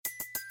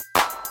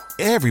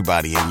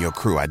Everybody in your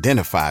crew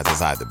identifies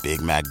as either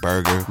Big Mac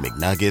Burger,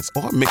 McNuggets,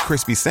 or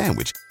McCrispy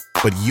Sandwich.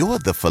 But you're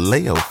the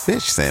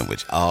Filet-O-Fish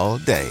Sandwich all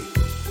day.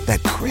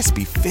 That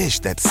crispy fish,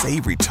 that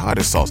savory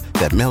tartar sauce,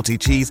 that melty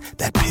cheese,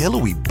 that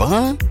pillowy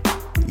bun.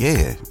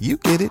 Yeah, you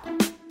get it.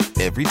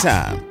 Every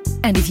time.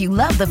 And if you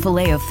love the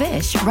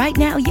Filet-O-Fish, right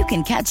now you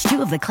can catch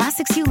two of the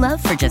classics you love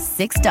for just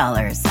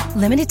 $6.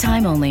 Limited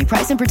time only.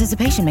 Price and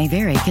participation may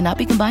vary. Cannot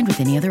be combined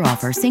with any other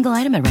offer. Single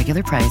item at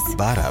regular price.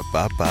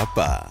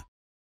 Ba-da-ba-ba-ba.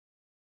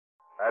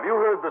 Have you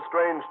heard the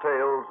strange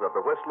tales of the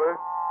Whistler?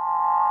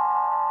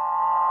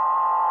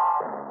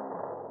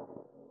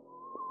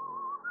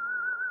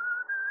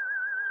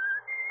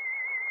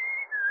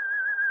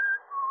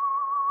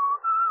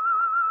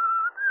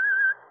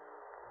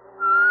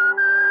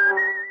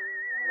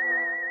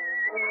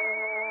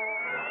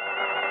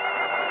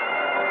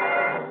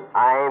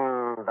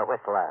 I'm the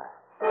Whistler.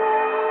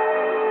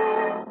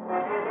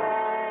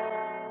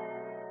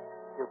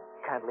 You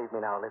can't leave me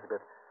now,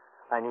 Elizabeth.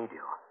 I need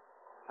you.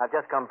 I've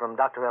just come from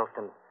Dr.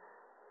 Elston.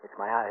 It's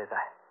my eyes.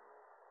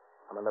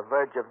 I'm on the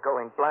verge of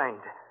going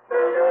blind.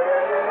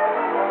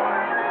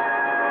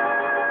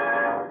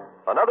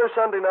 Another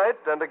Sunday night,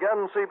 and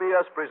again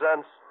CBS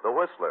presents The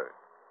Whistler.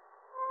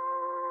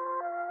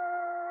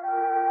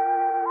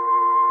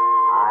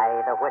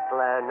 I, the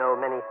Whistler, know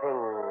many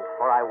things,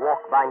 for I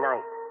walk by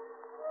night.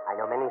 I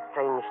know many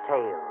strange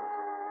tales,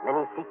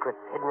 many secrets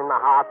hidden in the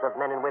hearts of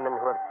men and women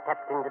who have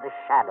stepped into the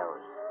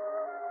shadows.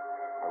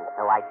 And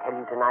so I tell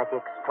you tonight the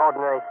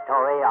extraordinary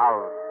story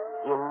of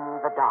In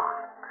the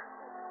Dark.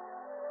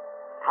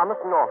 Thomas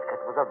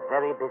Northcote was a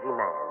very busy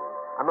man,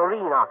 a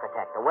marine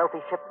architect, a wealthy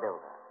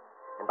shipbuilder.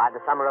 And by the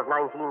summer of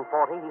 1940,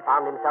 he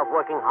found himself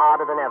working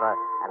harder than ever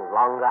and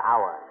longer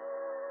hours.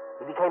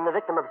 He became the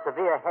victim of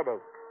severe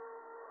headache.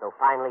 So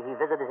finally he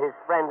visited his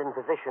friend and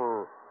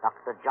physician,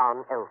 Dr.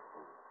 John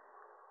Elston.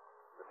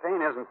 The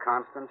pain isn't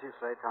constant, you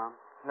say, Tom?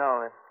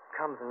 No, it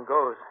comes and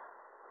goes.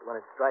 When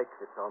it strikes,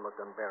 it's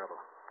almost unbearable.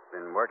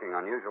 Been working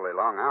unusually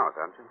long hours,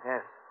 haven't you? Yes.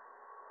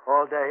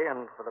 All day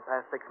and for the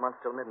past 6 months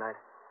till midnight.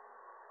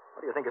 What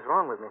do you think is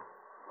wrong with me?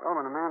 Well,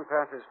 when a man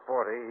passes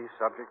 40, he's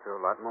subject to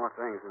a lot more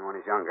things than when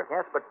he's younger.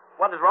 Yes, but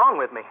what is wrong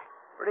with me?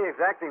 Pretty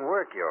exacting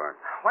work, yours.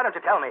 Why don't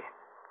you tell me?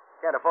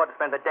 Can't afford to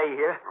spend the day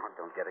here. Oh,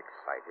 don't get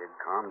excited.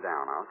 Calm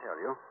down, I'll tell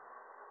you.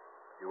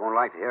 You won't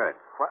like to hear it.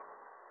 What?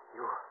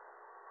 You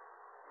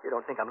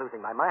don't think I'm losing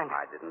my mind?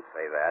 I didn't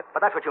say that.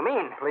 But that's what you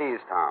mean. Please,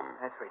 Tom.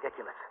 That's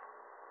ridiculous.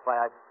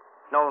 Why, I've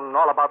known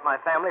all about my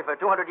family for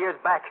 200 years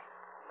back.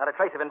 Not a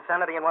trace of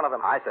insanity in one of them.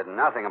 I said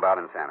nothing about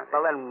insanity.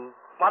 Well, then,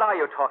 what are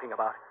you talking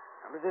about?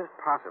 Well, it is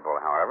possible,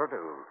 however, to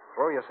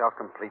throw yourself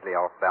completely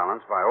off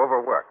balance by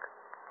overwork,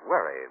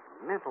 worry,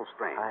 mental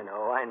strain. I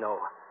know.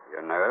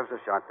 Your nerves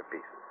are shot to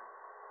pieces.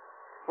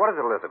 What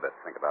does Elizabeth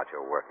think about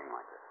your working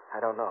like this?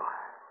 I don't know.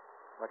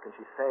 What can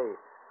she say?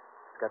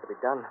 It's got to be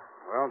done.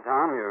 Well,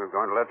 Tom, you're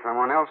going to let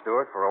someone else do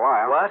it for a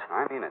while. What?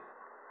 I mean it.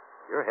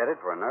 You're headed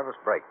for a nervous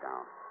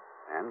breakdown.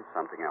 And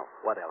something else.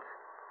 What else?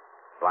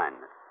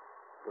 Blindness.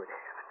 Good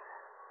heavens.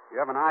 You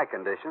have an eye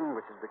condition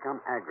which has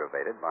become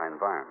aggravated by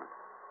environment.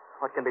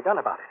 What can be done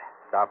about it?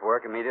 Stop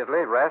work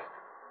immediately, rest,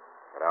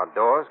 get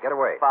outdoors, get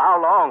away. For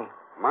how long?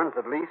 A month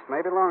at least,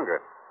 maybe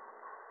longer.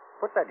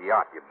 Put that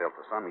yacht you built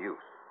to some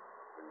use.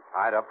 Been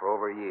tied up for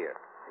over a year.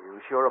 Are you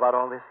sure about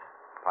all this?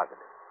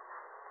 Positive.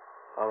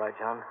 All right,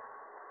 John.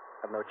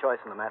 I've no choice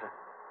in the matter.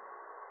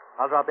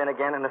 I'll drop in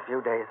again in a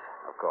few days.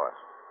 Of course.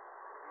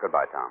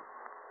 Goodbye, Tom.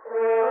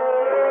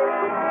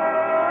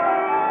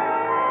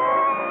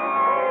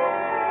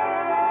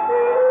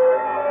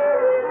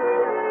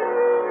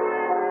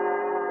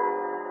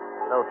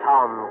 So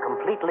Tom,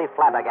 completely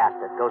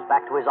flabbergasted, goes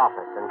back to his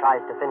office and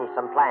tries to finish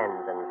some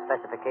plans and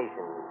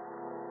specifications.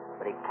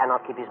 But he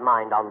cannot keep his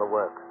mind on the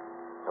work,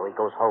 so he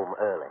goes home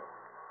early.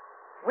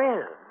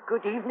 Well,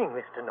 good evening,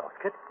 Mr.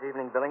 Northcote. Good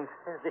evening, Billings.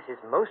 This is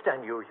most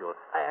unusual.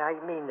 I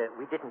mean,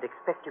 we didn't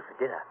expect you for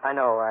dinner. I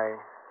know. I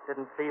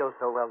didn't feel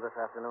so well this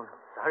afternoon.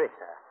 Sorry,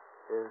 sir.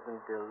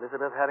 Isn't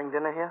Elizabeth having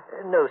dinner here?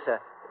 No,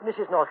 sir.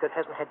 Mrs. Northcote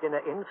hasn't had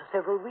dinner in for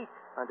several weeks.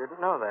 I didn't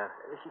know that.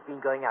 She's been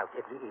going out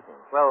every evening.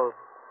 Well,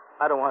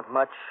 I don't want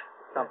much.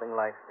 Something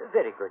like...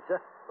 Very good, sir.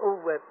 Oh,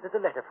 there's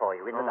a letter for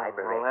you in the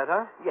library. A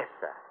letter? Yes,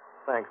 sir.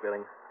 Thanks,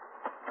 Billings.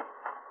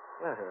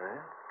 Letter, eh?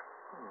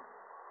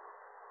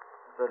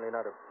 Certainly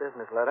not a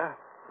business letter.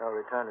 No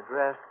return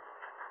address.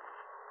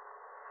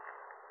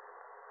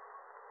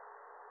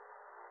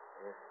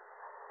 Yes.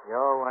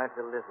 Your wife,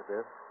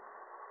 Elizabeth,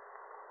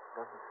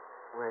 doesn't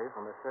sway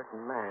from a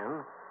certain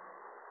man.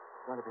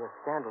 There's going to be a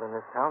scandal in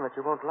this town that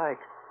you won't like.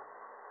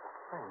 A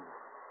friend.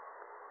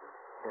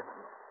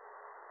 Heavens.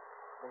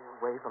 Stay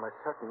away from a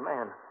certain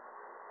man.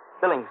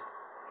 Billings.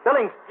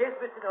 Billings! Yes,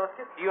 Mr.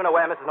 Northcote? Do you know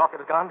where Mrs.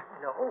 Northcote has gone?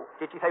 No.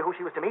 Did she say who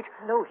she was to meet?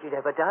 No, she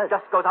never does.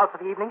 Just goes out for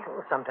the evening?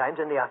 Oh, sometimes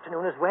in the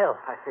afternoon as well.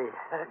 I see.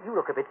 You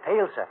look a bit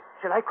pale, sir.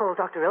 Shall I call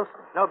Dr.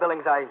 Elston? No,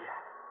 Billings, I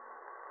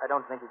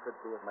don't think he could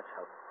be of much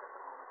help.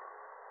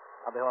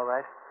 I'll be all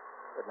right.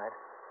 Good night.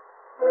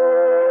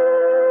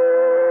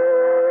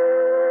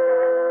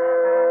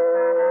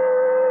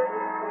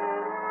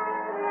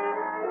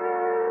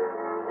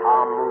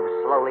 Tom moves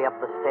slowly up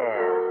the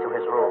stairs to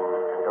his room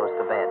and goes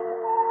to bed.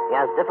 He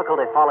has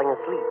difficulty falling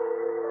asleep,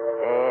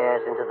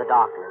 stares into the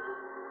darkness,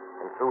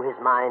 and through his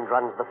mind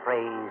runs the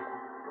phrase,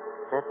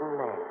 certain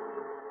man,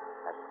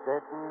 a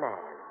certain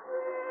man.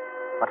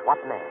 But what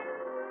man?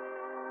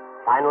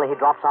 Finally, he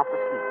drops off to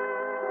sleep.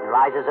 He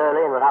rises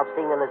early and without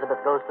seeing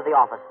Elizabeth goes to the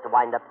office to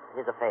wind up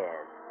his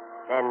affairs.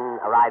 Then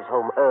arrives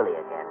home early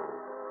again.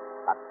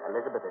 But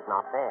Elizabeth is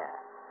not there.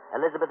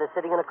 Elizabeth is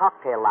sitting in a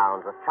cocktail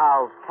lounge with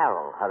Charles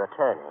Carroll, her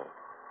attorney.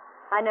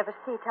 I never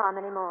see Tom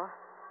anymore.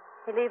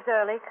 He leaves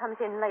early, comes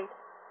in late.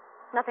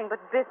 Nothing but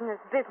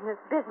business,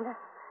 business, business.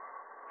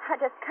 I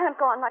just can't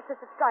go on like this.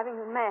 It's driving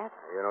me mad.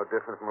 You're no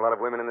different from a lot of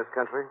women in this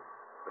country.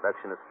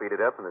 Production has speeded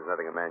up, and there's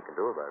nothing a man can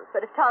do about it.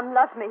 But if Tom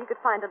loved me, he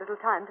could find a little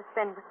time to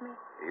spend with me.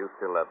 You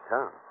still love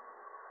Tom.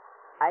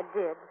 I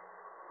did.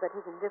 But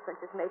his indifference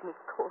has made me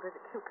cold as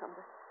a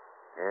cucumber.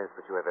 Yes,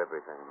 but you have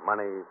everything.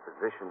 Money,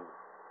 position.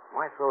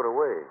 Why throw it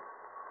away?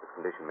 This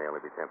condition may only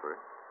be temporary.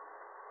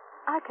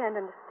 I can't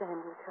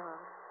understand you,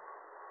 Charles.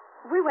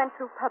 We went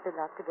through puppy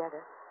love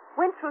together.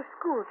 Went through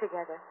school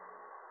together.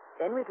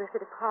 Then we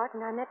drifted apart,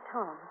 and I met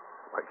Tom.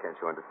 Why can't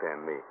you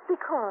understand me?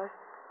 Because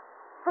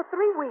for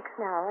 3 weeks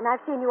now, and I've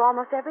seen you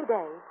almost every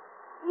day,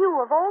 you,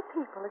 of all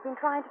people, have been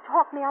trying to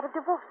talk me out of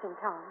divorcing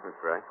Tom.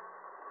 That's right.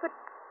 But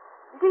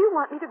do you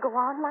want me to go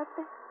on like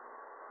this?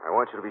 I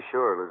want you to be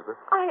sure, Elizabeth.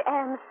 I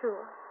am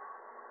sure.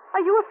 Are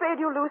you afraid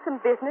you'll lose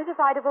some business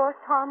if I divorce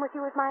Tom with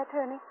you as my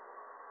attorney?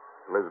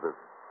 Elizabeth,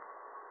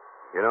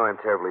 you know I'm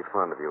terribly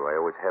fond of you. I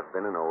always have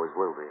been and always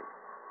will be.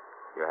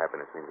 Your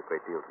happiness means a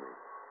great deal to me.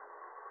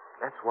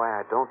 That's why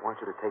I don't want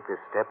you to take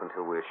this step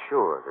until we're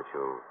sure that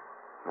you'll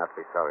not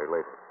be sorry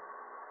later.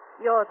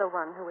 You're the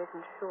one who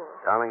isn't sure.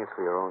 Darling, it's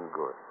for your own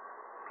good.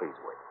 Please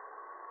wait.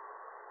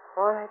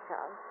 All right,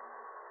 Charles.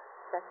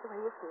 That's the way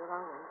you feel.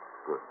 I'll wait.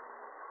 Good.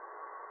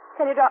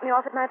 Can you drop me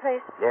off at my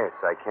place? Yes,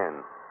 I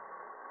can.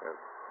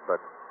 But...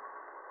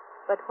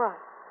 But what?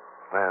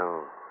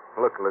 Well,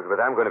 look, Elizabeth,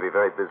 I'm going to be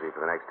very busy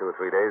for the next 2 or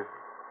 3 days.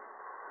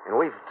 And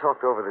we've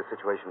talked over this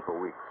situation for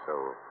weeks, so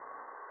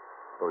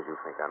suppose you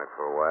think on it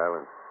for a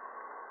while and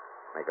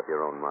make up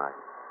your own mind.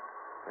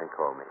 Then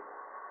call me.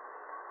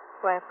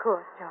 Why, of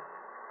course, Charles.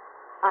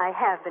 I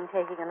have been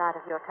taking a lot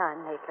of your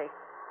time lately.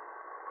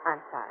 I'm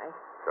sorry.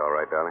 It's all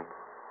right, darling.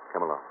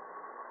 Come along.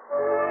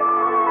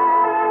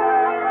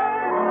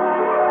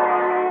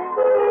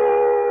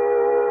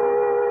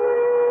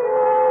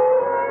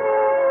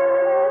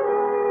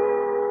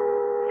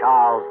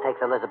 Charles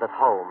takes Elizabeth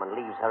home and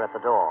leaves her at the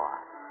door.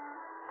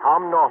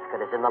 Tom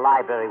Northcott is in the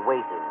library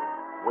waiting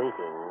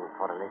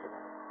for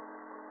Elizabeth.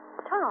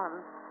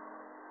 Tom?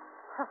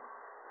 Huh.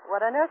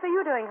 What on earth are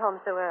you doing home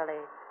so early?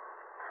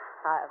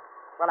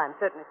 Well, I'm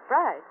certainly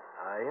surprised.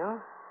 Are you?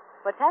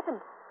 What's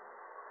happened?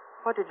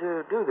 What did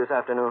you do this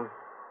afternoon?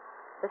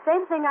 The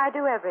same thing I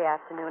do every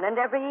afternoon and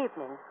every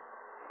evening.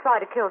 Try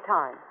to kill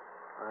time.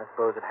 I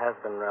suppose it has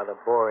been rather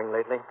boring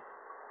lately,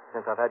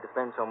 since I've had to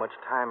spend so much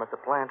time at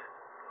the plant.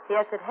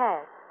 Yes, it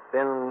has.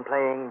 Been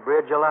playing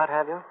bridge a lot,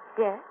 have you?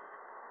 Yes.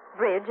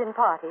 Bridge and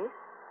parties.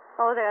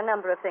 Oh, there are a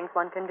number of things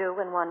one can do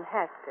when one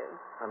has to.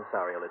 I'm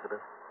sorry,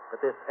 Elizabeth,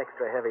 but this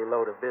extra heavy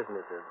load of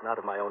business is not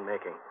of my own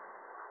making.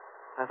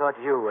 I thought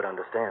you would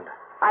understand.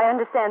 I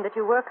understand that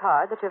you work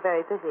hard, that you're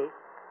very busy.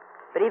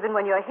 But even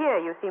when you're here,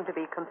 you seem to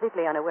be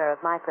completely unaware of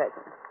my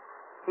presence.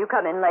 You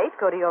come in late,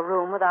 go to your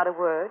room without a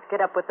word,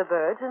 get up with the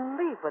birds, and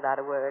leave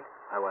without a word.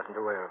 I wasn't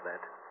aware of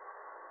that.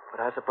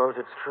 But I suppose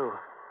it's true.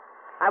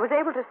 I was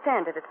able to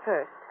stand it at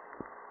first.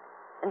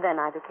 And then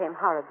I became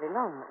horribly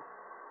lonely.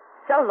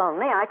 So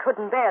lonely, I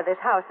couldn't bear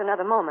this house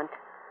another moment.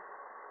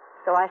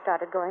 So I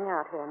started going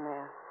out here and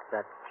there.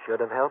 That should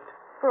have helped?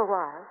 For a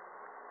while.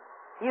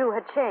 You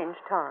had changed,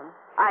 Tom.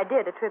 I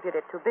did attribute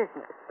it to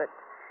business, but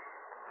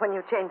when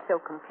you changed so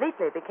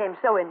completely, became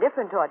so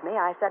indifferent toward me,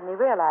 I suddenly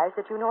realized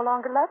that you no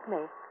longer loved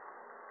me.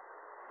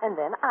 And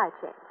then I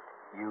changed.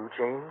 You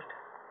changed?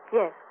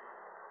 Yes.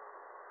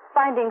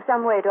 Finding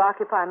some way to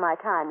occupy my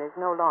time is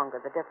no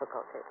longer the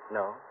difficulty.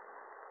 No.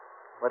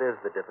 What is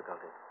the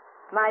difficulty?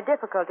 My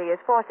difficulty is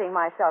forcing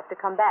myself to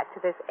come back to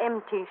this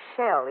empty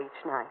shell each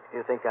night.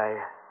 You think I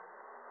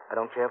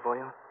don't care for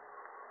you?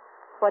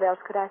 What else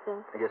could I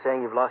think? You're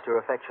saying you've lost your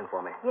affection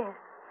for me. Yes.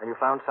 And you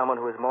found someone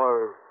who is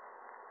more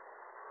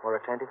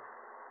attentive?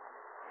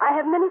 I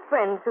have many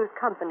friends whose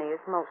company is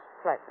most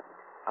pleasant.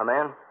 A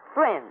man?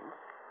 Friends.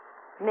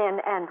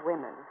 Men and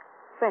women.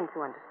 Friends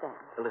who understand.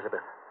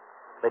 Elizabeth,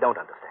 they don't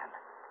understand.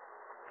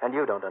 And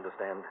you don't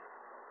understand.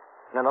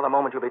 In another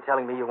moment, you'll be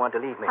telling me you want to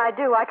leave me. I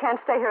do. I can't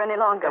stay here any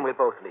longer. Then we'll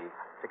both leave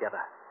together.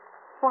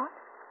 What?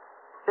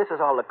 This is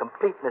all a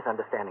complete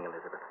misunderstanding,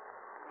 Elizabeth.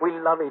 We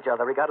love each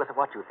other, regardless of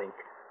what you think.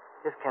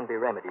 This can be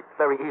remedied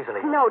very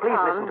easily. No, Please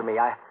Tom. listen to me.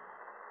 I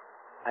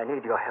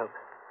need your help.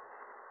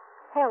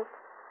 Help?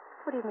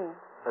 What do you mean?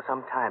 For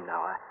some time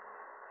now,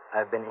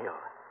 I've been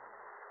ill.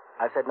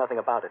 I've said nothing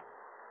about it,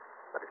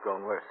 but it's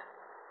grown worse.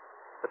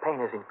 The pain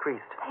has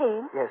increased.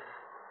 Pain? Yes.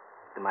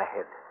 In my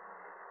head.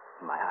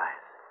 In my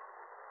eyes.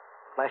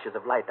 Flashes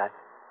of light.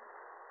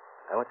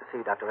 I went to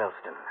see Dr.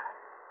 Elston.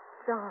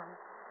 John.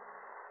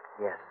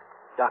 Yes,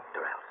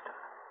 Dr. Elston.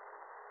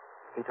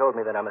 He told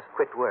me that I must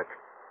quit work,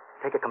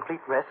 take a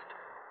complete rest,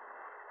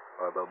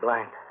 or go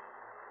blind.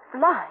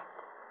 Blind?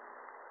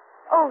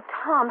 Oh,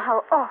 Tom,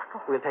 how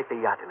awful. We'll take the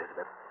yacht,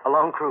 Elizabeth. A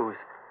long cruise.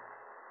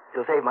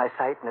 It'll save my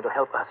sight, and it'll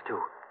help us,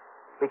 too.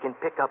 We can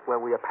pick up where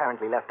we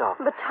apparently left off.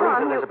 But,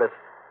 Tom, Please, Elizabeth,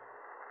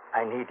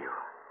 I need you.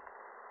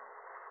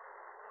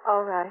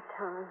 All right,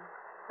 Tom.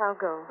 I'll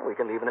go. We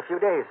can leave in a few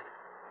days.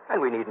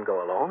 And we needn't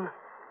go alone.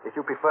 If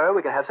you prefer,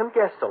 we can have some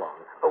guests along.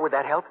 Oh, would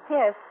that help?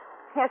 Yes.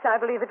 Yes, I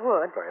believe it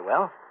would. Very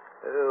well.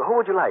 Who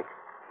would you like?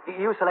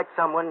 You select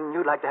someone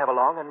you'd like to have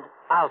along, and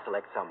I'll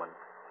select someone.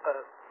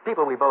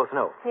 People we both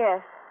know.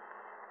 Yes.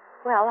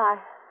 Well,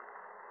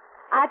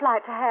 I'd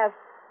like to have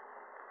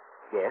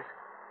Yes?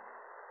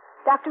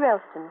 Dr.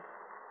 Elston.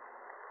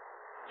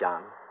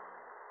 John.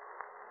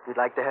 You'd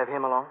like to have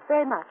him along?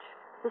 Very much.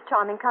 He's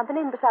charming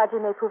company, and besides, he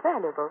may prove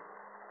valuable.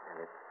 And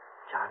it's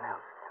John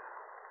Elston.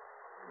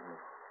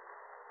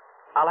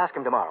 I'll ask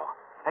him tomorrow.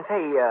 And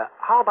say,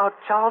 how about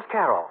Charles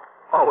Carroll?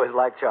 Always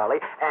liked Charlie.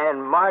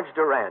 And Marge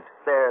Durant.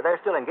 They're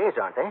still engaged,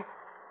 aren't they?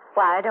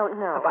 Why, I don't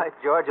know. By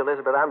George,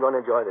 Elizabeth, I'm going to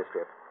enjoy this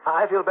trip.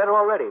 I feel better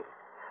already.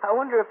 I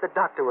wonder if the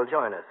doctor will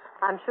join us.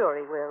 I'm sure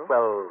he will.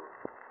 Well,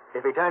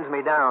 if he turns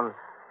me down,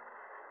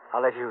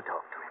 I'll let you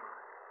talk to him.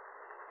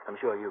 I'm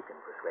sure you can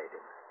persuade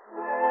him.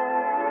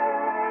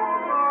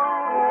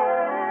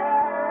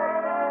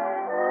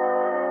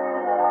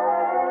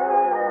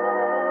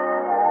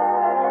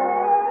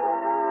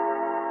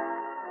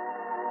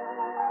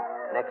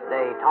 Next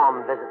day,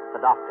 Tom visits the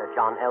doctor,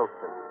 John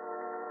Elston,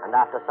 and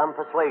after some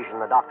persuasion,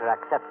 the doctor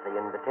accepts the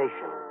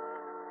invitation.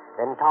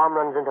 Then Tom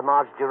runs into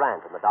Marge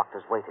Durant in the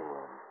doctor's waiting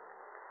room.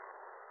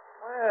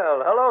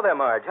 Well, hello there,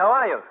 Marge. How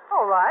are you?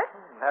 All right.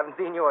 Haven't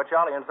seen you or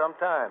Charlie in some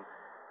time.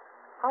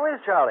 How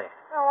is Charlie?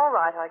 Oh, all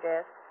right, I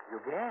guess.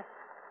 You guess?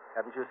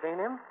 Haven't you seen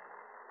him?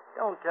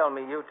 Don't tell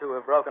me you two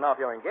have broken off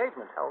your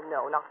engagement. Oh,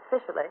 no, not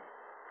officially.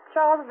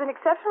 Charles has been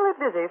exceptionally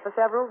busy for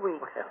several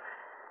weeks. Well,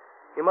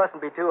 you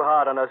mustn't be too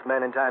hard on us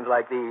men in times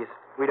like these.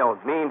 We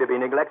don't mean to be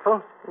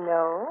neglectful.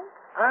 No?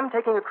 I'm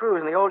taking a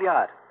cruise in the old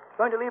yacht.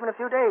 Going to leave in a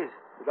few days.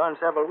 We're gone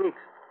several weeks.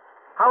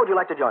 How would you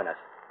like to join us?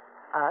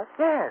 Us?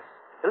 Yes.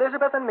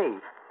 Elizabeth and me.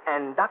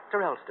 And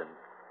Dr. Elston.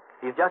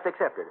 He's just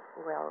accepted.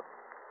 Well,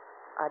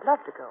 I'd love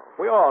to go.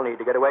 We all need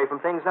to get away from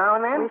things now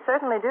and then. We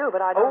certainly do,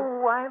 but I don't...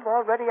 Oh, I've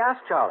already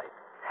asked Charlie.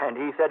 And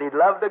he said he'd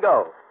love to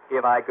go,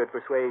 if I could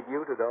persuade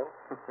you to go.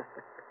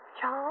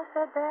 Charles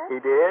said that? He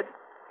did.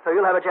 So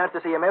you'll have a chance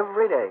to see him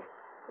every day.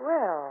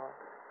 Well,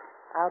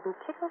 I'll be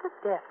tickled to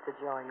death to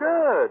join you.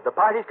 Good. The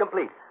party's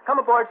complete. Come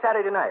aboard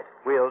Saturday night.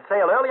 We'll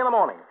sail early in the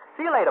morning.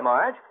 See you later,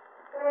 Marge.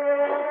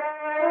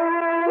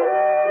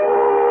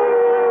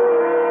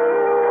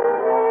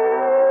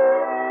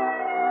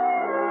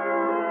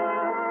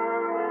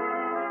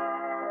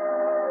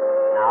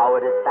 Now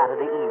it is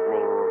Saturday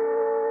evening,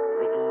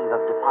 the eve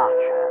of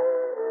departure.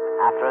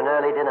 After an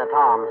early dinner,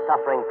 Tom,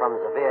 suffering from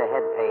severe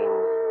head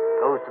pains,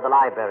 goes to the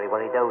library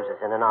where he dozes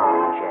in an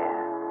armchair.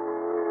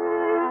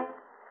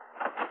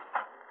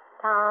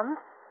 Tom?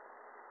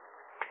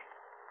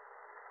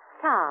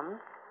 Tom?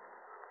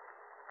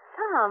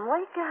 Tom,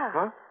 wake up.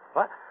 Huh?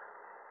 What?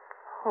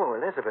 Oh,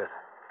 Elizabeth.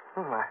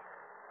 I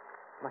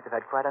must have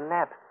had quite a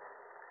nap.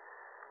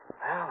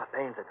 Well, the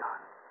pains are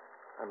gone.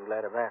 I'm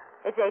glad of that.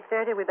 It's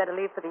 8:30. We better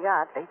leave for the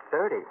yacht.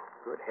 8:30?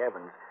 Good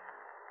heavens.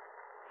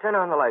 Turn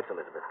on the lights,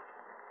 Elizabeth.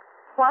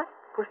 What?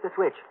 Push the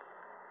switch.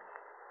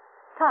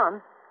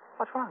 Tom?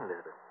 What's wrong,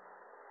 Elizabeth?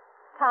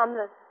 Tom,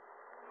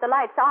 the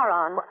lights are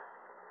on. What?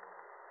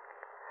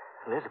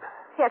 Elizabeth.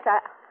 Yes,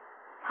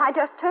 I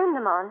just turned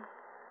them on.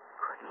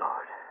 Good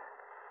Lord.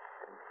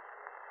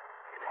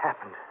 It's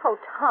happened. Oh,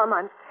 Tom,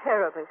 I'm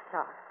terribly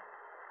sorry.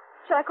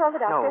 Shall I call the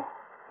doctor?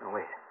 No,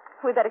 wait.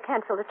 We better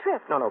cancel the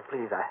trip. No,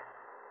 please.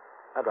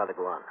 I'd rather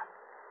go on.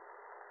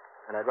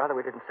 And I'd rather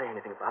we didn't say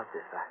anything about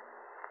this.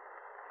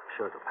 I'm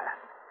sure it'll pass.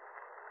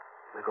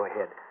 We'll go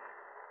ahead.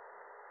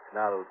 And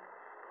I'll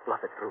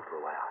bluff it through for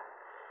a while.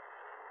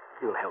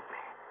 You'll help me.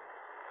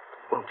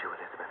 Won't you,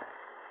 Elizabeth?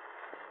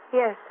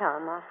 Yes,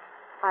 Tom.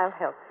 I'll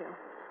help you.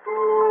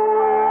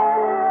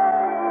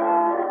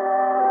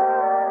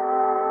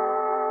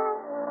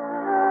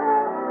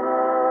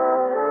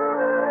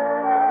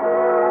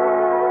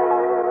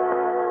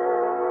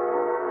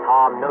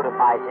 Tom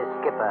notifies his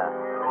skipper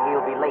that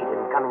he'll be late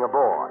in coming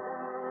aboard.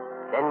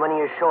 Then, when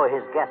he is sure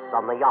his guests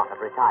on the yacht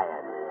have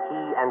retired,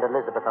 he and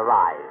Elizabeth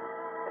arrive,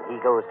 and he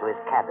goes to his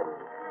cabin.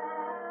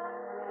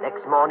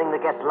 Next morning,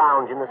 the guests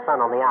lounge in the sun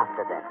on the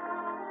afterdeck.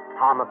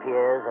 Tom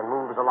appears and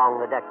moves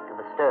along the deck to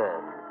the stern,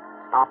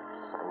 stops,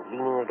 and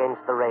leaning against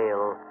the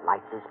rail,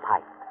 lights his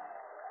pipe.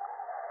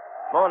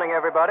 Morning,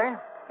 everybody.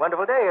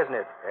 Wonderful day, isn't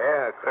it?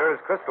 Yeah, clear as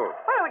crystal.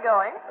 Where are we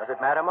going? Does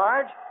it matter,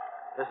 Marge?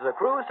 This is a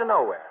cruise to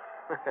nowhere.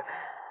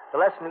 The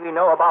less we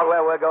know about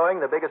where we're going,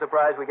 the bigger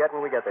surprise we get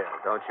when we get there.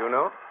 Don't you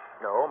know?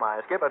 No,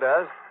 my skipper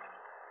does.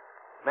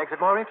 Makes it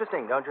more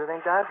interesting, don't you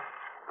think, Dad?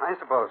 I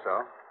suppose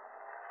so.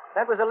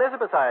 That was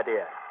Elizabeth's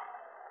idea.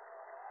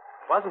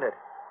 Wasn't it?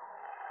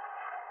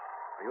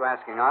 Are you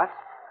asking us?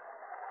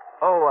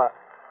 Oh,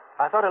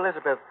 I thought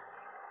Elizabeth...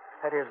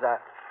 That is, I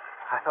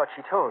thought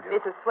she told you.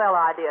 It's a swell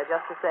idea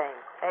just the same.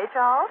 Hey,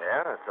 Charles?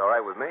 Yeah, it's all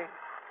right with me.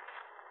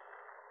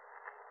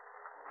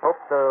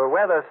 Hope the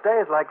weather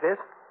stays like this.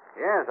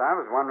 Yes, I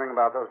was wondering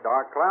about those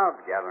dark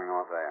clouds gathering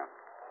off there.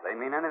 They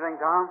mean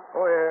anything, Tom?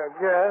 Oh,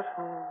 yes.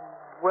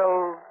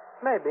 Well,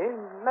 maybe.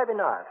 Maybe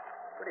not.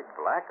 Pretty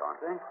black,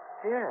 aren't they?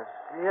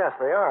 Yes,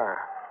 they are.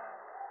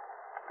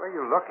 Where are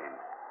you looking?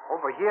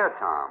 Over here,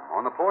 Tom,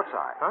 on the port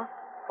side. Huh?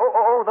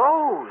 Oh,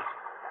 those.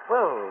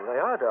 Well, they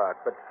are dark,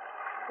 but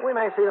we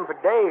may see them for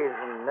days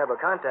and never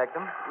contact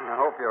them. I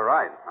hope you're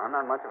right. I'm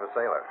not much of a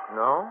sailor.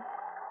 No?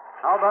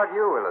 How about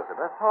you,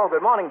 Elizabeth? Oh,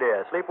 good morning,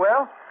 dear. Sleep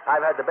well?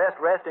 I've had the best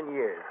rest in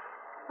years.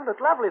 You look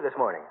lovely this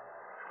morning.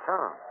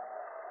 Tom,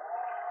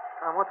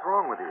 what's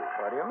wrong with you?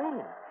 What do you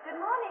mean? Good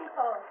morning,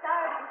 folks.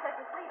 Sorry to be such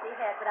a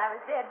sleepyhead, but I was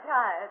dead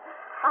tired.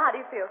 How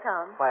do you feel,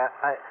 Tom? Why,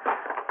 I...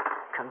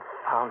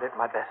 Confound it,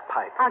 my best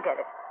pipe. I'll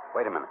get it.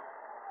 Wait a minute.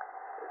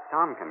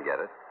 Tom can get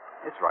it.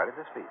 It's right at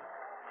his feet.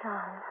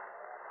 Tom.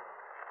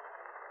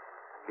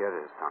 Here it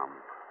is, Tom.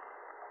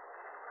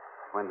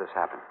 When did this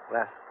happen?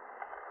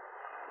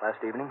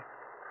 Last evening?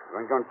 You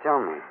weren't going to tell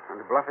me.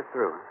 Going to bluff it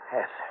through.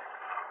 Yes.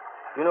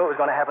 You knew it was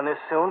going to happen this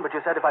soon, but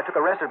you said if I took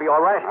a rest, it'd be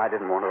all right. I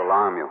didn't want to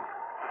alarm you.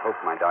 I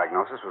hoped my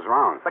diagnosis was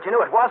wrong. But you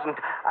knew it wasn't.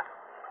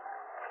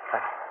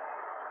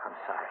 I'm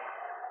sorry.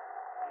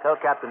 Tell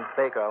Captain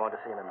Baker I want to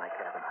see him in my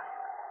cabin.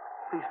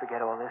 Please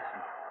forget all this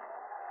and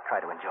try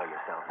to enjoy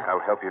yourself. I'll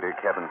help you to your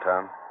cabin,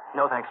 Tom.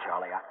 No, thanks,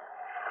 Charlie.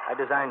 I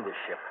designed this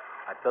ship.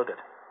 I built it.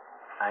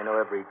 I know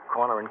every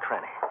corner and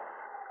cranny.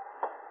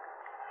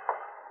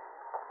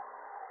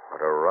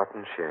 What a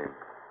rotten shame.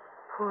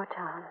 Poor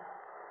Tom.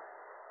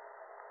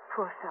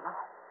 Poor fellow.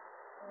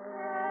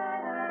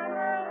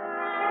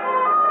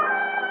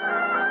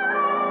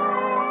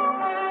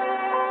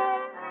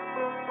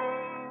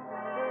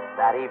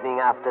 That evening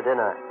after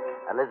dinner,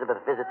 Elizabeth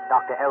visits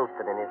Dr.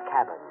 Elston in his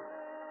cabin.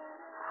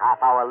 A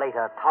half hour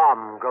later,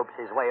 Tom gropes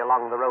his way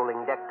along the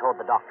rolling deck toward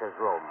the doctor's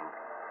room.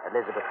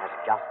 Elizabeth has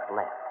just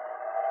left.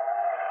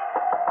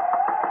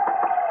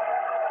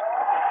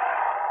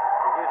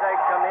 Did you say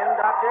come in,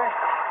 Doctor?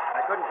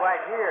 I couldn't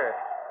quite hear.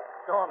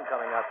 Storm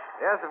coming up.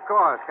 Yes, of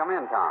course. Come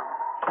in, Tom.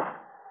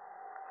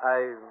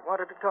 I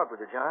wanted to talk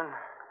with you, John,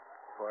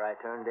 before I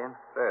turned in.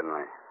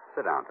 Certainly.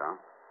 Sit down, Tom.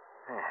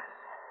 Yes.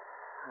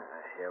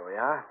 Here we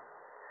are.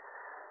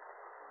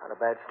 Not a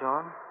bad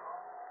storm.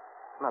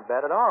 Not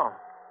bad at all.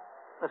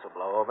 This will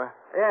blow over.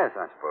 Yes,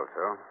 I suppose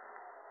so.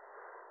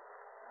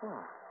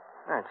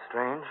 That's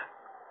strange.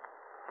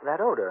 That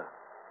odor.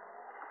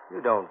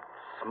 You don't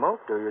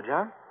smoke, do you,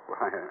 John?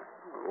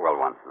 Well,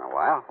 once in a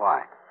while.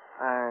 Why?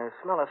 I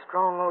smell a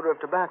strong odor of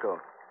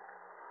tobacco.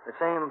 The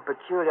same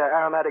peculiar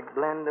aromatic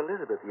blend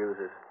Elizabeth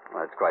uses.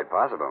 Well, it's quite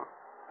possible.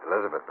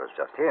 Elizabeth was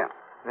just here.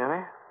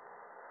 Really?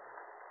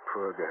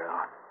 Poor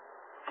girl.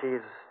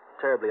 She's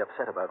terribly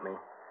upset about me.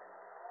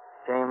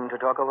 Came to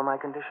talk over my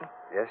condition?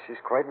 Yes,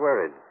 she's quite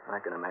worried. I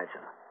can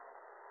imagine.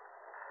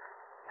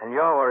 And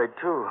you're worried,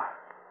 too.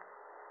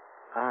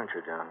 Aren't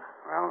you, John?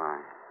 Well,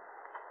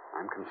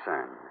 I'm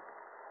concerned.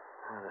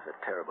 Oh, that's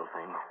a terrible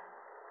thing.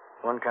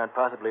 One can't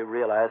possibly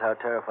realize how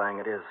terrifying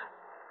it is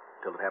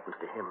till it happens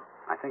to him.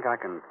 I think I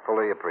can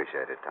fully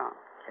appreciate it, Tom.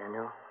 Can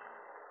you?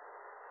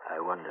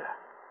 I wonder.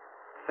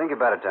 Think you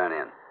better turn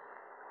in.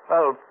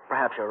 Well,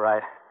 perhaps you're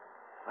right.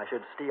 I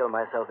should steel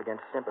myself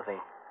against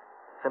sympathy.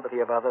 Sympathy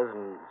of others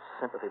and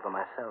sympathy for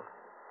myself.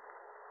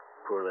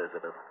 Poor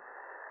Elizabeth.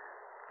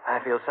 I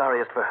feel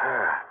sorriest for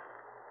her.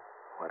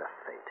 What a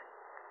fate.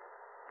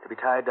 To be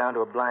tied down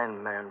to a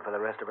blind man for the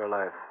rest of her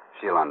life.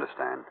 She'll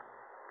understand.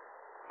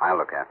 I'll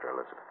look after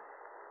Elizabeth.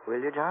 Will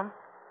you, John?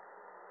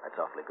 That's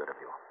awfully good of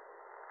you.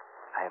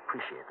 I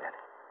appreciate that.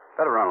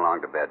 Better run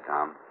along to bed,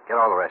 Tom. Get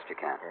all the rest you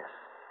can. Yes.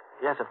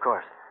 Yes, of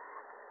course.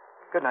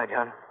 Good night,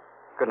 John.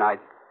 Good night.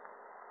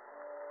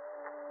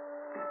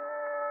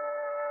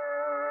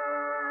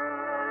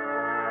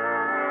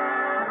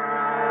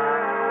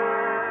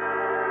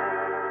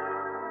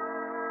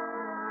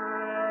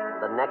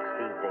 The next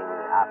evening,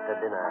 after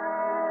dinner,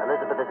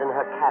 Elizabeth is in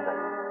her cabin.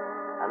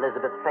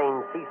 Elizabeth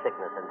feigned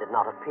seasickness and did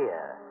not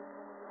appear,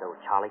 so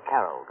Charlie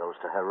Carroll goes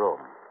to her room.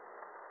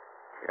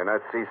 You're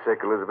not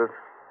seasick, Elizabeth?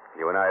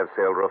 You and I have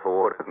sailed rougher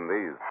water than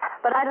these.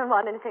 But I don't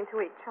want anything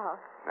to eat, Charles.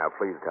 Now,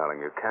 please, darling,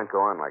 you can't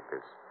go on like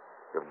this.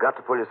 You've got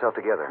to pull yourself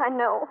together. I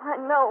know.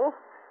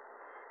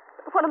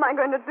 But what am I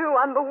going to do?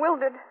 I'm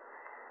bewildered.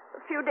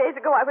 A few days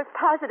ago, I was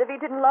positive he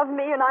didn't love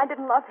me and I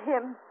didn't love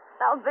him.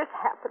 Now this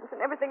happens and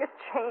everything has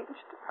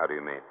changed. How do you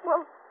mean?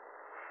 Well,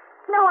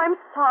 now I'm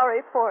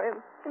sorry for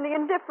him. And the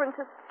indifference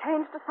has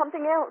changed to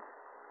something else.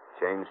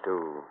 Changed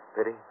to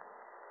pity?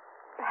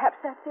 Perhaps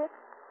that's it.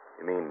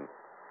 You mean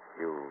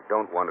you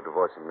don't want to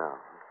divorce him now?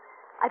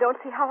 I don't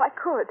see how I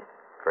could.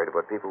 Afraid of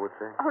what people would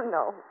say? Oh,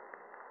 no.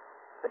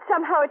 But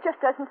somehow it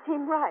just doesn't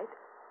seem right.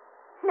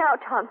 Now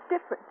Tom's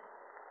different.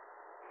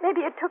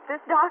 Maybe it took this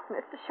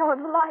darkness to show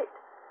him the light.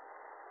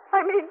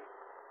 I mean...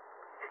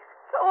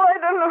 Oh, I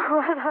don't know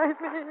what I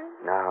mean.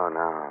 Now.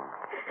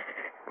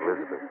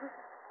 Elizabeth.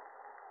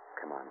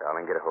 Come on. on,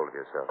 darling. Get a hold of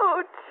yourself. Oh,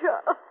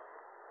 Charles.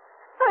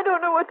 I don't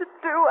know what to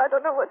do. I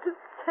don't know what to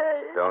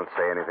say. Don't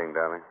say anything,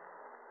 darling.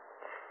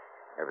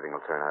 Everything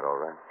will turn out all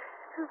right.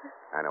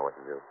 I know what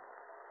to do.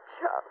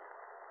 Charles,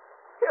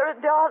 you're a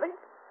darling.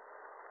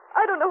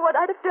 I don't know what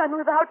I'd have done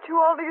without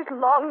you all these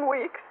long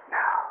weeks.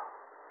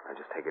 Now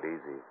just take it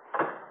easy.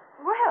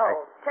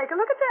 Well, take a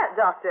look at that,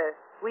 Doctor.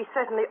 We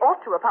certainly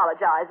ought to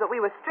apologize, but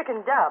we were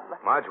stricken dumb.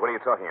 Marge, what are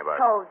you talking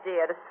about? Oh,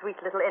 dear, the sweet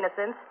little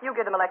innocents. You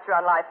give them a lecture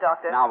on life,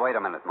 Doctor. Now, wait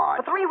a minute,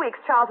 Marge. For 3 weeks,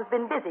 Charles has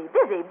been busy.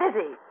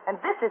 And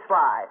this is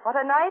why. What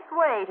a nice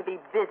way to be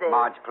busy.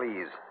 Marge,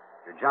 please.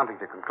 You're jumping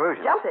to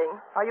conclusions. Jumping?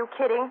 Are you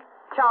kidding?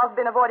 Charles has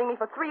been avoiding me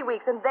for 3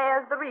 weeks, and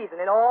there's the reason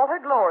in all her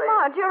glory.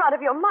 Marge, you're out of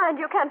your mind.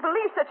 You can't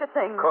believe such a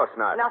thing. Of course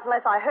not. Not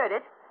unless I heard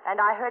it,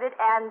 and I heard it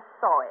and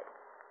saw it.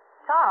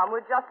 Tom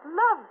would just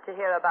love to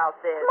hear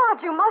about this.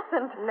 Marge, you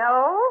mustn't.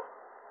 No?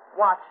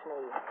 Watch me.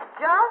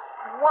 Just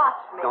watch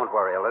me. Don't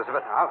worry,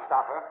 Elizabeth. I'll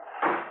stop her.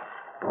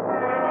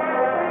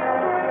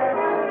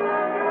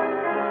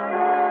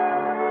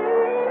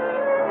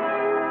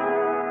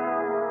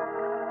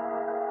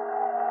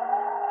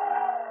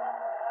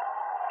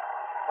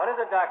 What is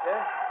it,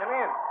 Doctor? Come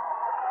in.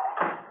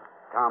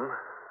 Tom,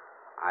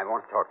 I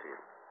want to talk to you.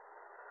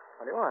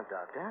 What do you want,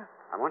 Doctor?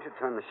 I want you to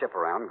turn the ship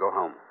around and go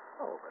home.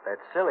 Oh, but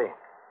that's silly.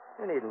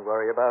 You needn't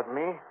worry about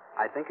me.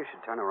 I think you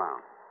should turn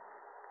around.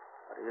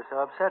 What are you so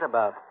upset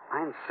about?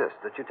 I insist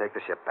that you take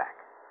the ship back.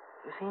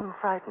 You seem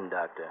frightened,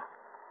 Doctor.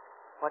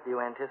 What do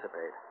you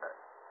anticipate?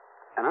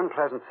 An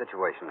unpleasant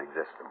situation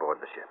exists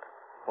aboard the ship.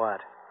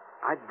 What?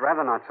 I'd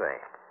rather not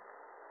say.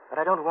 But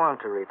I don't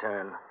want to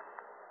return.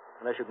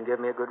 Unless you can give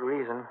me a good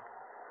reason.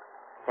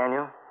 Can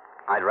you?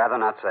 I'd rather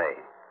not say.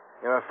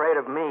 You're afraid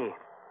of me,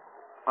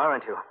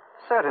 aren't you?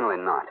 Certainly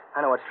not.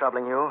 I know what's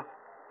troubling you.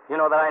 You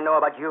know that I know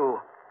about you.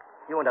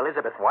 You and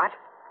Elizabeth. What?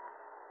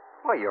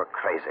 Well, you're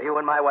crazy. You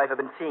and my wife have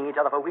been seeing each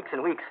other for weeks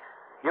and weeks.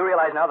 You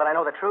realize now that I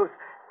know the truth.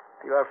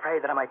 You're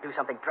afraid that I might do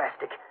something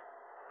drastic.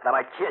 That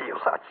I might kill you.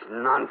 Such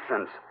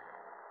nonsense.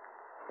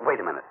 Wait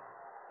a minute.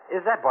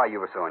 Is that why you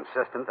were so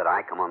insistent that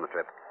I come on the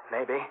trip?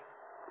 Maybe.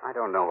 I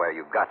don't know where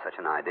you got such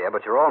an idea,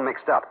 but you're all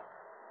mixed up.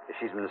 If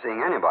she's been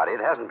seeing anybody, it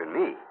hasn't been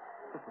me.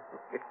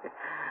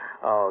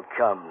 Oh,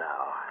 come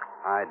now.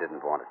 I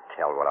didn't want to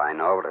tell what I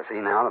know, but I see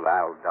now that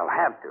I'll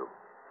have to.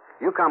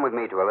 You come with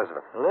me to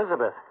Elizabeth.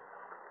 Elizabeth?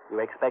 You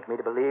expect me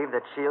to believe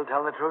that she'll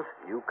tell the truth?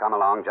 You come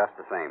along just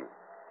the same.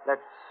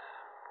 Let's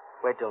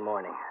wait till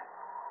morning.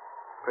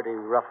 Pretty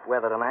rough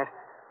weather tonight.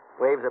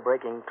 Waves are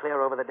breaking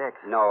clear over the decks.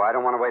 No, I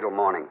don't want to wait till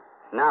morning.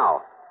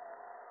 Now.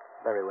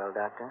 Very well,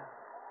 Doctor.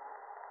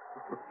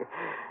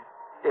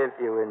 If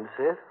you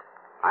insist.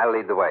 I'll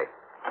lead the way.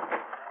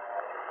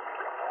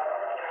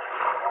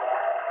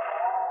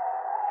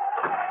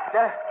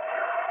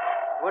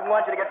 Wouldn't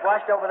want you to get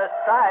washed over the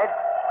side.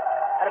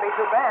 That'd be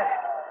too bad.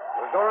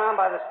 We'll go around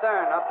by the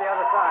stern, up the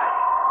other side.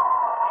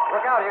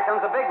 Look out, here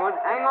comes a big one.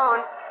 Hang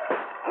on.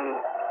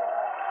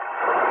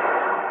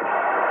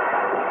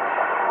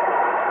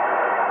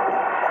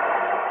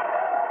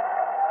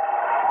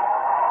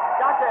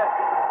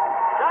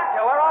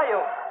 Doctor, where are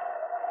you?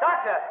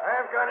 Doctor!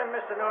 I've got him,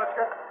 Mr.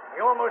 Northcott.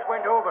 He almost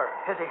went over.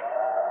 Is he?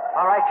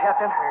 All right,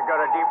 Captain. He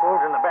got a deep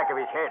wound in the back of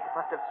his head.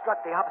 Must have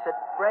struck the opposite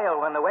rail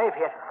when the wave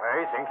hit.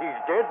 I think he's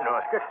dead,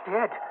 Northcott.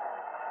 Dead?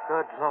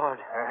 Good Lord.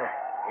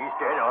 He's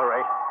dead, all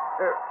right.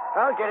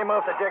 I'll get him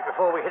off the deck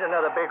before we hit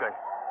another big one.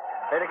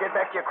 Better get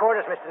back to your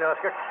quarters, Mr.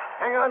 Northcott.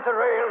 Hang on to the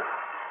rails.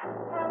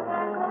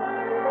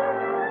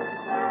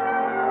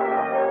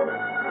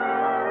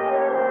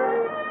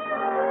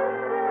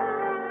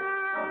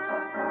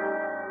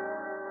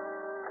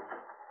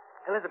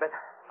 Elizabeth,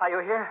 are you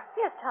here?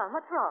 Yes, Tom,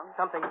 what's wrong?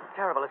 Something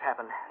terrible has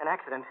happened. An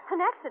accident.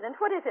 An accident?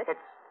 What is it? It's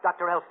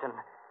Dr. Elston.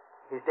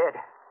 He's dead.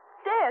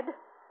 Dead?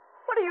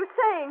 What are you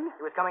saying?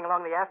 He was coming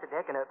along the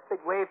afterdeck, and a big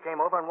wave came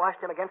over and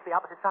washed him against the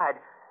opposite side.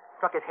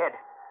 Struck his head.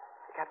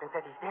 The captain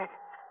says he's dead.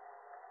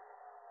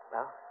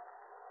 Well,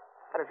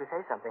 why don't you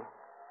say something?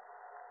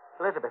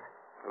 Elizabeth.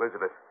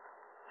 Elizabeth.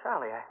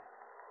 Charlie, I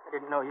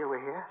didn't know you were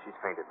here. She's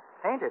fainted.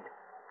 Fainted?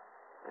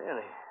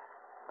 Really?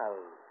 Well,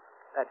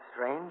 that's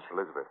strange.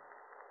 Elizabeth.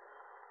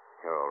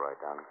 You're all right,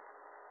 darling.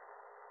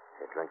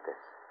 Here, drink this.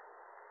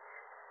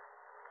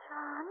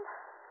 John.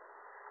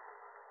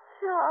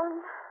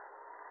 John.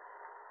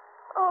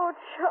 Oh,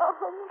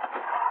 John.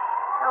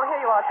 Oh,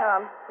 here you are,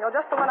 Tom. You're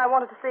just the one I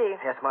wanted to see.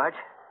 Yes, Marge?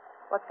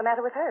 What's the matter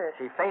with her?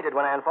 She fainted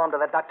when I informed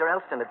her that Dr.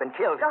 Elston had been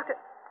killed. Doctor,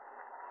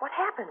 what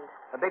happened?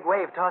 A big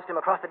wave tossed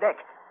him across the deck.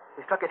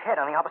 He struck his head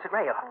on the opposite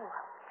rail. Oh,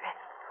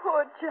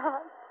 Poor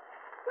John.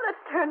 Let's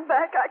turn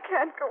back. I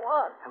can't go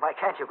on. And why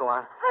can't you go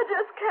on? I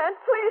just can't.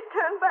 Please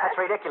turn back.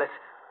 That's ridiculous.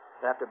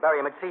 We'll have to bury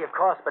him at sea, of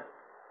course, but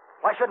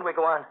why shouldn't we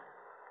go on?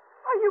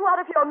 Are you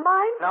out of your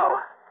mind? No.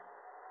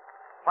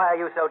 Why are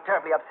you so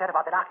terribly upset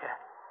about the doctor?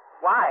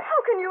 Why? How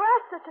can you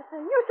ask such a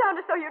thing? You sound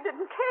as though you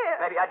didn't care.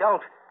 Maybe I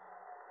don't.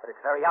 But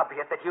it's very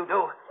obvious that you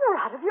do. You're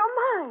out of your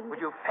mind.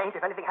 Would you faint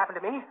if anything happened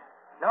to me?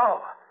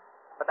 No.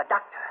 But the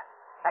doctor,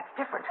 that's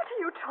different. What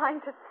are you trying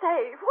to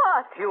say?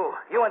 What? You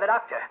and the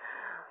doctor.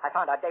 I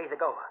found out days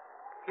ago.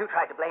 You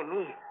tried to blame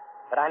me,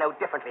 but I know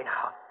differently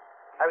now.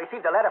 I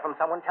received a letter from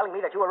someone telling me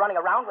that you were running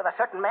around with a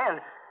certain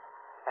man.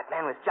 That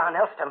man was John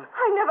Elston.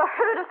 I never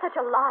heard of such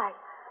a lie.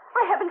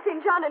 I haven't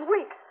seen John in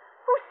weeks.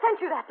 Who sent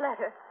you that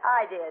letter?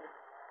 I did.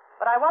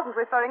 But I wasn't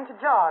referring to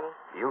John.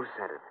 You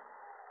sent it.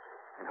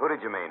 And who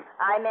did you mean?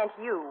 I meant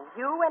you.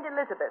 You and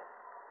Elizabeth.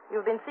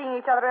 You've been seeing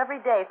each other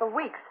every day for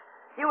weeks.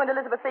 You and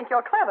Elizabeth think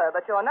you're clever,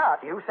 but you're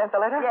not. You sent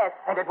the letter? Yes.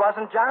 And it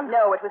wasn't John?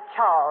 No, it was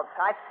Charles.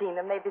 I've seen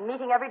them. They've been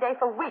meeting every day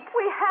for weeks.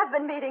 We have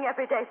been meeting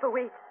every day for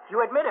weeks.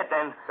 You admit it,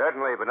 then?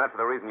 Certainly, but not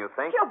for the reason you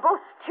think. You're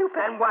both stupid.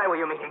 Then why were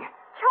you meeting?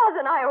 Charles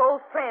and I are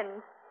old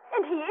friends.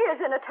 And he is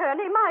an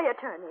attorney, my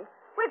attorney.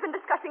 We've been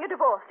discussing a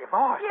divorce.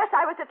 Divorce? Yes,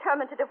 I was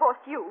determined to divorce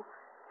you.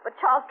 But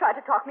Charles tried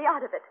to talk me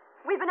out of it.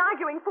 We've been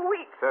arguing for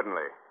weeks.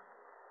 Certainly.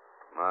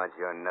 Marge,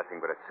 you're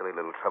nothing but a silly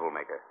little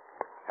troublemaker.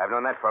 I've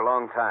known that for a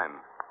long time.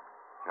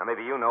 Now,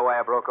 maybe you know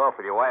why I broke off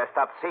with you, why I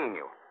stopped seeing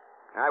you.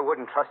 I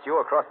wouldn't trust you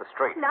across the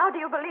street. Now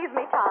do you believe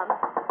me, Tom?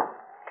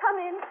 Come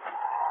in.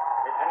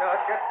 Mr.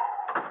 Northcott.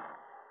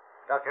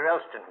 Dr.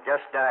 Elston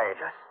just died.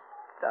 Just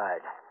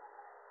died?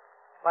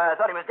 Why, I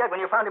thought he was dead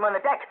when you found him on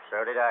the deck.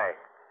 So did I.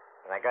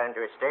 When I got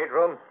into his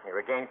stateroom, he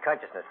regained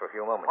consciousness for a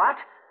few moments. What?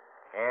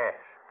 Yes.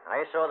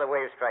 I saw the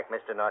wave strike,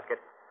 Mr.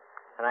 Northcott.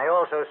 And I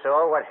also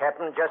saw what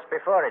happened just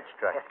before it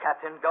struck. Yes,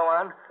 Captain, go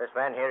on. This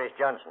man here is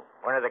Johnson,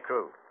 one of the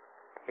crew.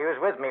 He was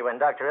with me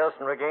when Dr.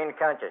 Elston regained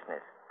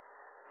consciousness.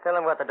 Tell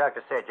him what the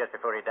doctor said just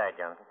before he died,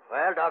 Johnson.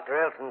 Well, Dr.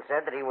 Elston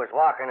said that he was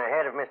walking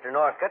ahead of Mr.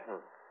 Northcott,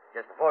 and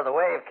just before the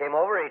wave came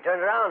over, he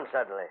turned around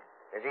suddenly.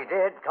 As he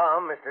did,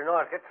 Tom, Mr.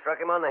 Northcott, struck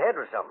him on the head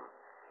with something.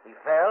 He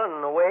fell, and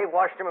the wave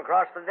washed him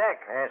across the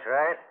deck. That's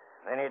right.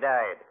 Then he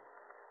died.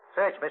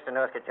 Search Mr.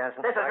 Northcott,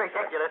 Johnson. This is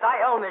ridiculous.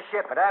 I own this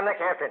ship. But I'm the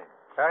captain.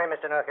 Sorry,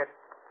 Mr. Northcott.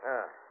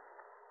 Oh.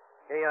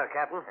 Here you are,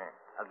 Captain.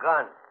 A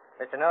gun.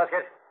 Mr.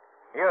 Northcott,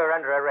 you're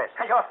under arrest.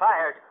 And you're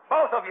fired.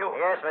 Both of you.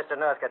 Yes, Mr.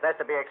 Northcott, that's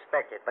to be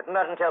expected. But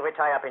not until we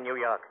tie up in New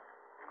York.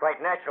 It's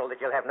quite natural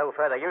that you'll have no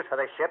further use for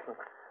this ship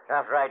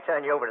after I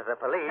turn you over to the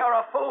police. You're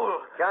a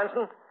fool.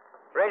 Johnson,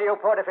 radio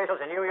port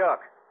officials in New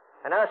York.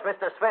 And ask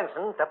Mr.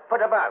 Swenson to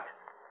put about.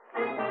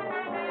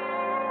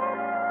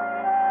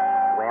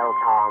 Well,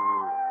 Tom,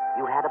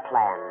 you had a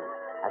plan.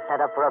 A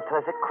setup for a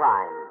perfect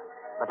crime.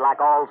 But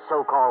like all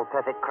so-called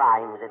perfect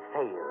crimes, it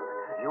failed.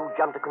 You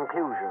jumped to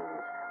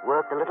conclusions,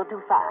 worked a little too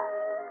fast.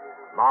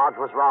 Marge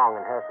was wrong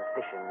in her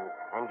suspicions,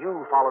 and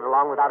you followed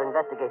along without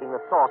investigating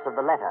the source of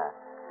the letter.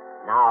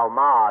 Now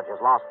Marge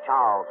has lost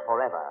Charles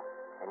forever,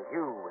 and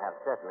you have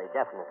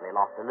definitely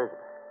lost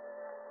Elizabeth.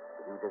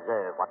 You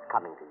deserve what's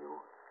coming to you.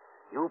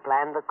 You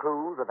planned the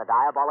cruise with a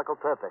diabolical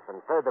purpose,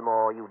 and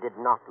furthermore, you did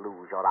not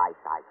lose your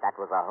eyesight. That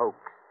was a hoax,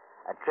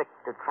 a trick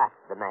to trap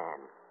the man.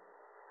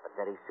 But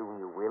very soon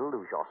you will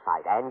lose your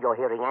sight, and your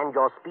hearing, and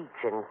your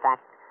speech. In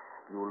fact,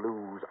 you'll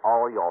lose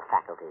all your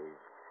faculties,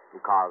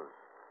 because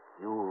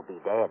you'll be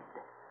dead.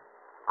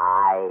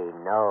 I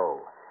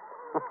know.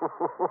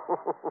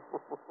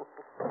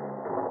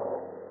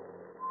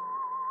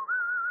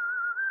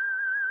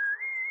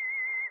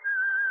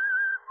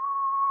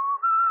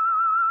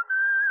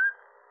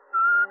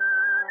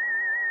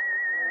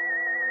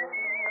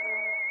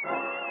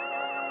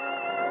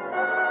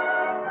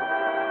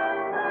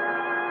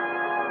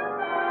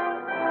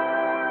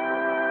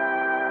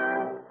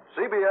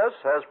 CBS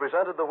has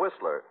presented The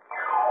Whistler.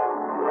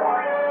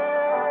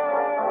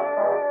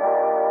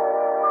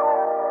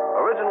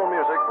 Original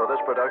music for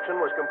this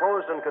production was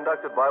composed and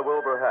conducted by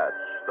Wilbur Hatch.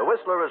 The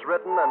Whistler is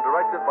written and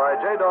directed by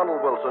J.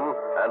 Donald Wilson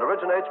and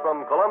originates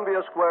from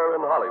Columbia Square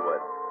in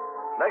Hollywood.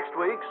 Next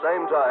week,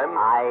 same time...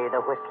 I,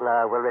 the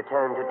Whistler, will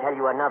return to tell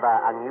you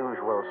another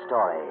unusual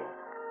story.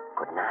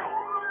 Good night.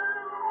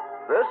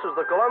 This is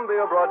the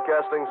Columbia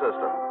Broadcasting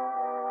System.